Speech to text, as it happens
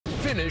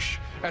finish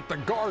at the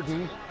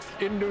Garden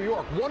in New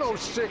York.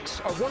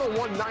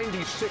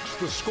 101-96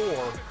 the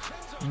score.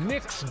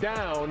 Knicks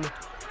down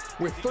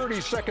with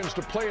 30 seconds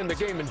to play in the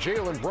game, and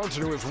Jalen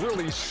Brunson, who has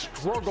really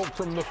struggled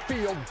from the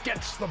field,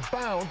 gets the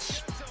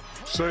bounce.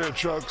 Say it,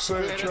 Chuck.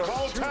 Say it, Chuck.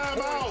 Call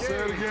timeout. Say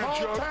it again,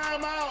 Chuck. Call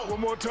timeout.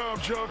 One more time,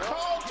 Chuck.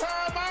 Call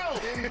timeout.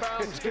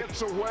 Inbounds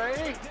gets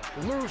away.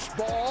 Loose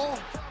ball.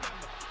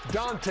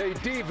 Dante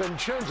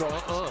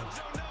DiVincenzo.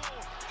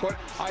 But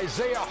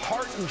Isaiah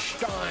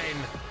Hartenstein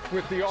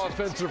with the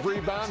offensive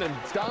rebound, and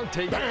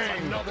Dante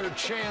gets another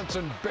chance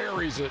and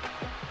buries it.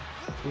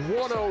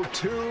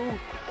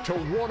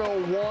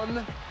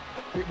 102-101.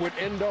 It would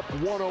end up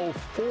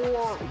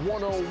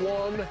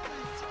 104-101.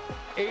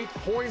 8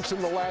 points in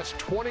the last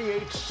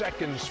 28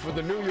 seconds for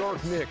the New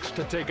York Knicks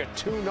to take a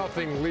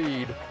 2-0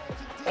 lead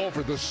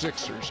over the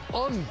Sixers.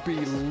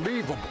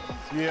 Unbelievable.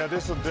 Yeah,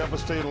 this is a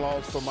devastating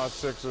loss for my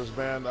Sixers,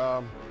 man.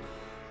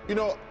 You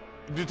know,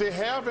 did they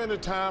have any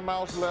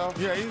timeouts left?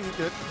 Yeah, he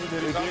did.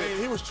 I mean,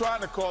 he was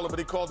trying to call it, but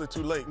he called it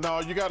too late.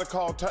 No, you got to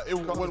call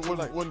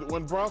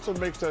when Brunson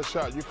makes that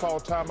shot, you call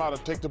timeout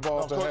and take the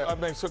ball to half. I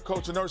mean, so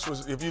Coach Nurse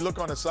was, if you look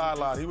on the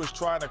sideline, he was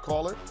trying to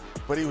call it,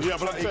 but he was he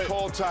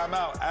called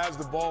timeout as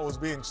the ball was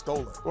being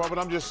stolen. Well, but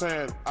I'm just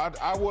saying,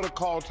 I would have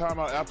called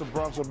timeout after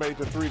Brunson made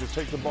the three to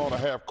take the ball to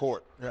half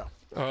court. Yeah.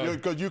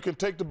 Because you can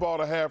take the ball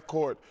to half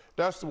court.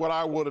 That's what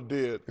I would have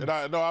did. And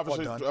I know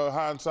obviously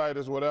hindsight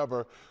is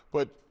whatever,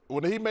 but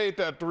when he made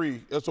that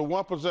three, it's a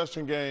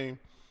one-possession game.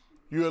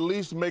 You at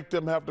least make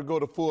them have to go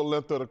the full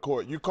length of the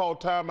court. You call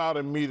timeout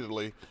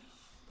immediately.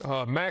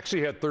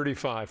 Maxey had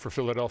 35 for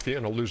Philadelphia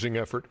in a losing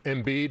effort.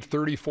 Embiid,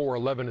 34,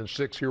 11, and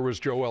 6. Here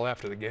was Joel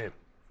after the game.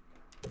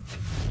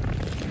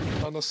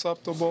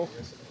 Unacceptable.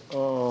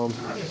 I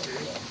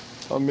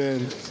mean,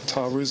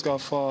 Tyrese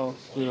got fouled,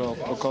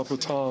 a couple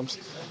times.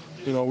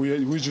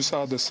 We just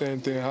had the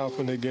same thing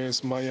happen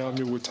against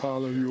Miami with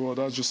Tyler Hero.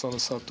 That's just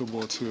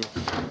unacceptable to,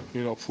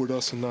 put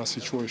us in that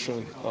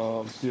situation.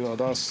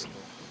 That's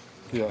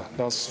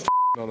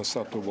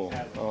unacceptable.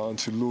 And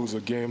to lose a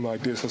game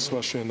like this,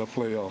 especially in the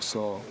playoffs.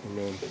 So, I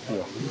mean,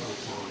 yeah.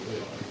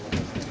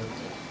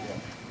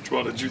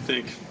 Joel, did you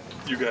think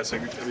you guys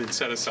had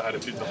set aside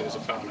if you thought it was a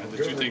foul?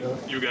 Did you think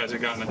you guys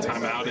had gotten a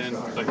timeout in?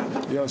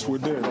 Yes, we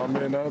did. I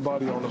mean,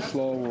 everybody on the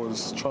floor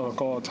was trying to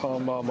call a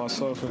timeout,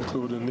 myself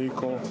included,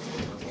 Nico,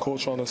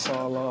 coach on the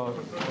sideline.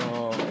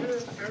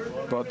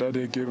 But they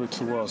didn't give it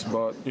to us.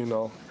 But,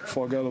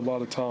 forget about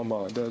the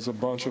timeout. There's a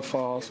bunch of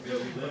fouls.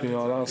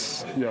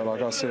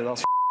 Like I said,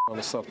 that's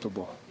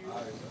unacceptable.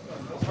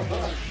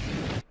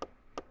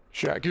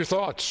 Shaq, your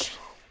thoughts?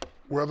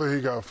 Whether he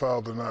got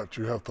fouled or not,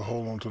 you have to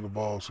hold on to the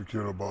ball,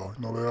 secure the ball.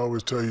 They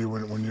always tell you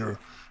when you're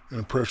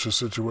in pressure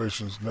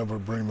situations, never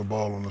bring the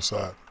ball on the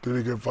side. Did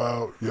he get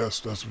fouled? Yes,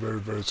 that's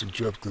very, very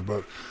suggestive.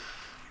 But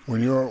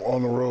when you're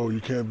on the road, you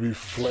can't be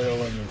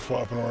flailing and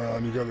flopping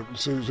around. You got to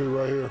see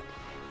right here.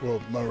 Well,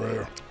 not right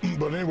here.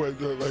 But anyway,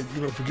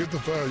 forget the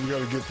foul. You got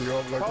to get the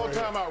call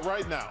timeout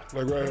right now.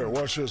 Like right here.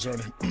 Watch this,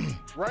 Ernie.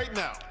 Right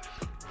now.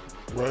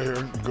 Right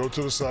here, go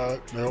to the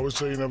side. They always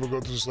say you never go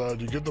to the side.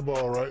 You get the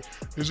ball right.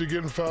 Is he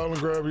getting fouled and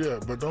grabbed? Yeah,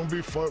 but don't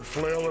be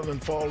flailing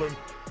and falling.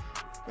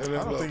 And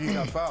I don't think he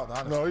got fouled,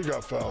 honestly. No, he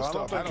got fouled. I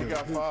don't think he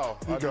got fouled.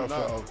 He got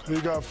fouled.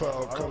 He got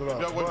fouled. Cut it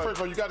out. First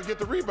of all, you got to get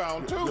the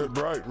rebound, too.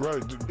 Right.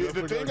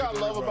 The thing I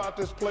love about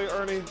this play,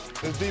 Ernie,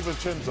 is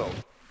DiVincenzo.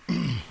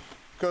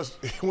 Because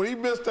when he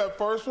missed that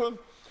first one,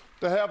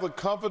 to have the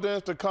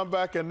confidence to come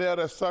back and nail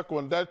that second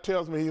one, that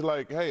tells me he's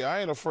like, hey,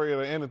 I ain't afraid of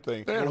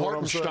anything. And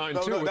Hartenstein,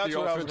 too, with the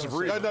offensive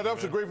rebound. That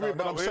was a great rebound,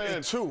 but I'm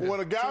saying, when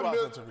a guy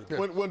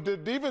when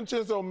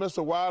DiVincenzo missed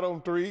a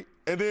wide-on three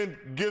and then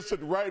gets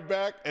it right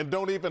back and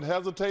don't even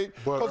hesitate,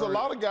 because a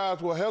lot of guys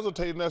will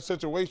hesitate in that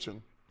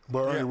situation.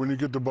 But, Ernie, when you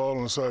get the ball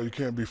on the side, you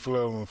can't be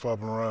flailing and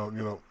flopping around,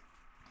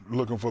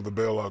 looking for the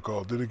bailout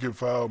call. Did he get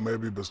fouled?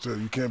 Maybe, but still,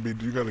 you can't be.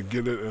 You got to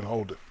get it and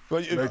hold it.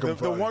 But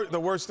the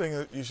worst thing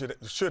that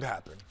should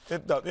happen.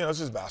 It's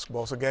just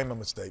basketball. It's a game of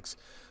mistakes.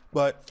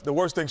 But the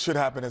worst thing should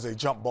happen is a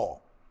jump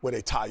ball where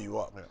they tie you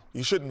up. Yeah.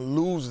 You shouldn't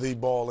lose the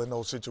ball in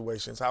those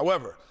situations.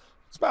 However,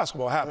 it's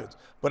basketball, it happens.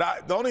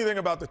 But the only thing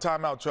about the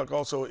timeout, Chuck,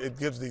 also it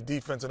gives the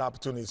defense an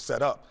opportunity to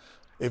set up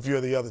if you're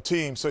the other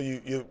team. So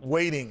you're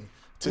waiting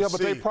to see. Yeah,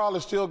 but they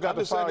probably still got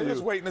to foul you. They're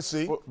just waiting to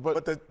see.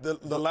 But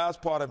the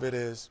last part of it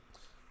is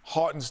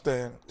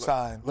Hartenstein,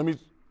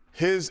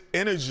 his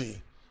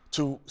energy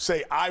to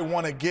say, I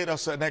want to get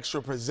us an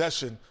extra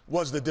possession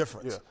was the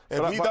difference.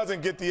 Yeah. If he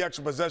doesn't get the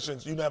extra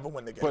possessions, you never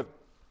win the game. But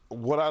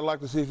what I'd like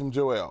to see from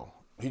Joel,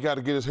 he got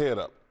to get his head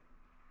up.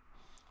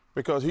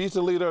 Because he's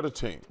the leader of the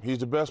team. He's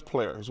the best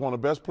player. He's one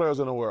of the best players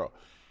in the world.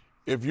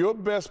 If your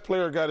best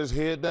player got his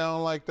head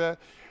down like that,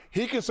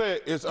 he can say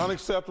it's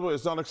unacceptable,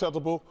 it's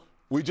unacceptable.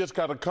 We just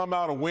got to come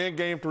out and win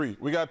game 3.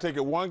 We got to take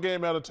it one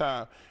game at a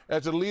time.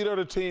 As the leader of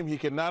the team, he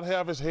cannot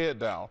have his head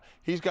down.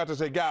 He's got to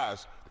say,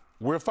 guys,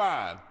 we're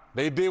fine.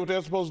 They did what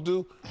they're supposed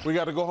to do. We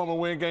got to go home and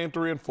win game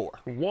 3 and 4.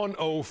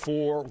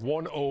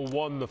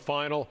 104-101 the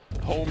final.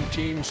 Home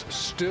teams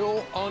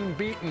still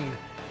unbeaten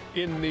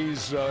in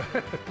these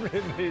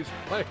in these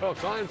playoffs.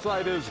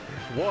 Hindsight is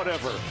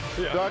whatever.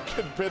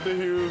 Duncan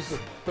Penderhughes.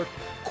 The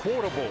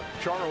quotable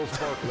Charles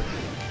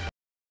Barkley.